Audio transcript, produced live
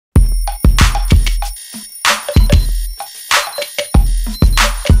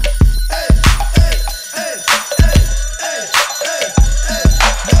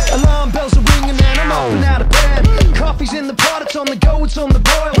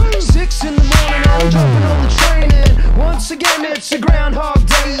6 in the morning, I'm dropping all the training. Once again, it's a groundhog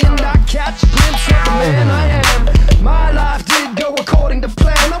day, and I catch a glimpse of the man I am. My life did go according to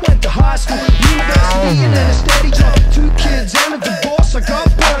plan. I went to high school, university, and then a steady job. 2 kids and a divorce I got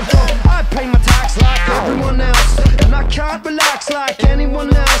burned from. I pay my tax like everyone else, and I can't relax like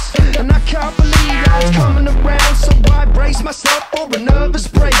anyone else. And I can't believe that it's coming around, so I brace myself for a nervous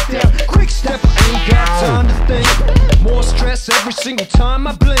breakdown. Quick step, I ain't got time to think. More stress every single time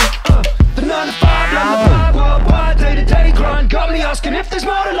I blink. The 9 to 5, 9 to 5, worldwide, day-to-day grind got me asking if there's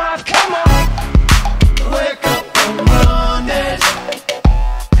more to life. Come on, wake up on Mondays.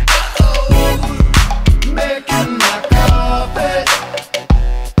 Making my coffee.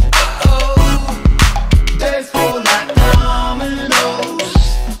 Days fall like dominoes.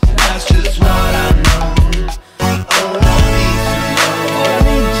 That's just what I know. All I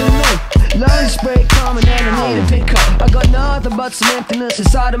need to know. Lunch break coming and I need a pickup. I got nothing but some emptiness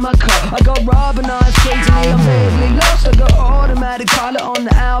inside of my cup. I got robbing eyes crazily, I'm madly lost. I got automatic pilot on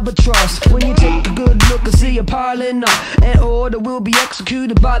the albatross. When you take a good look and see a piling up, an order will be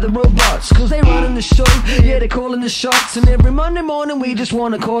executed by the robots, cause they running the show, yeah, they calling the shots. And every Monday morning we just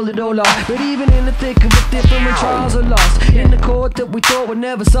wanna call it all off. But even in the thick of it, different trials are lost. In the court that we thought would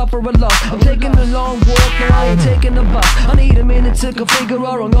never suffer a loss. I'm taking a long walk, no I ain't taking a bus. I need a minute to configure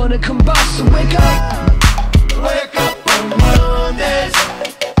or I'm gonna combust. So wake up on Mondays.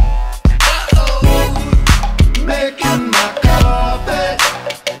 Making my coffee.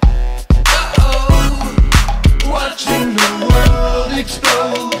 Watching the world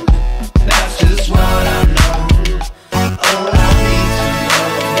explode. That's just what I know. All I need to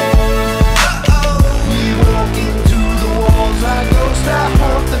know. We walk into the walls like ghosts that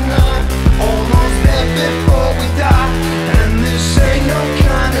haunt the night. Almost dead before we die. And this ain't no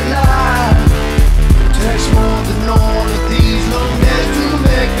kind of lie. It takes more than all of these long days to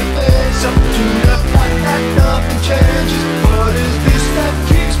make me face up to the fact that nothing changes. But it's this that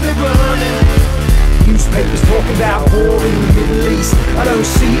keeps me running. Newspapers talk about war in the Middle East. I don't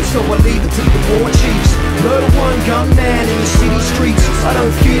see it, so I leave it to the war chiefs. Murder one gunman in the city streets. I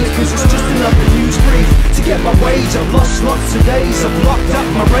don't feel it cause it's just another news brief. To get my wage I've lost lots of days. I've locked up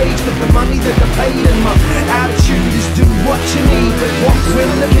my rage with the money that I paid. And my attitude is do what you need, but what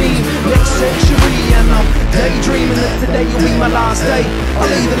will it be next century? And I'm daydreaming that today will be my last day. I'll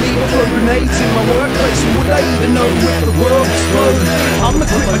either leave or throw grenades in my workplace. And would I even know if the world exploded? I'ma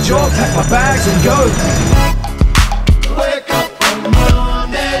quit my job, pack my bags and go.